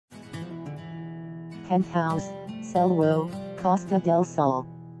Penthouse, Selwo, Costa del Sol.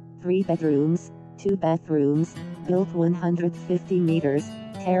 3 bedrooms, 2 bathrooms, built 150 meters,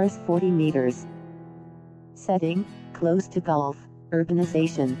 terrace 40 meters. Setting, close to golf,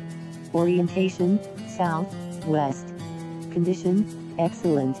 urbanization. Orientation, south, west. Condition,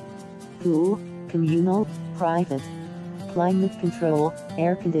 excellent. Pool, communal, private. Climate control,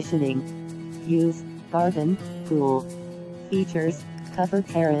 air conditioning. Use, garden, pool. Features, covered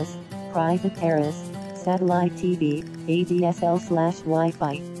terrace, private terrace, satellite TV,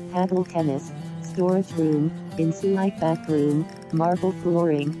 ADSL/Wi-Fi, paddle tennis, storage room, ensuite bathroom, marble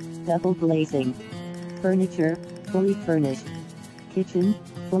flooring, double glazing. Furniture, fully furnished. Kitchen,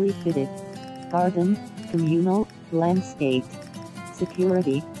 fully fitted. Garden, communal, landscaped.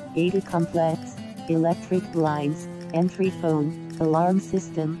 Security, gated complex, electric blinds, entry phone, alarm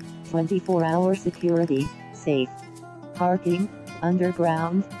system, 24-hour security, safe. Parking,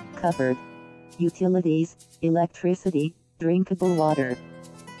 underground, covered. Utilities, electricity, drinkable water.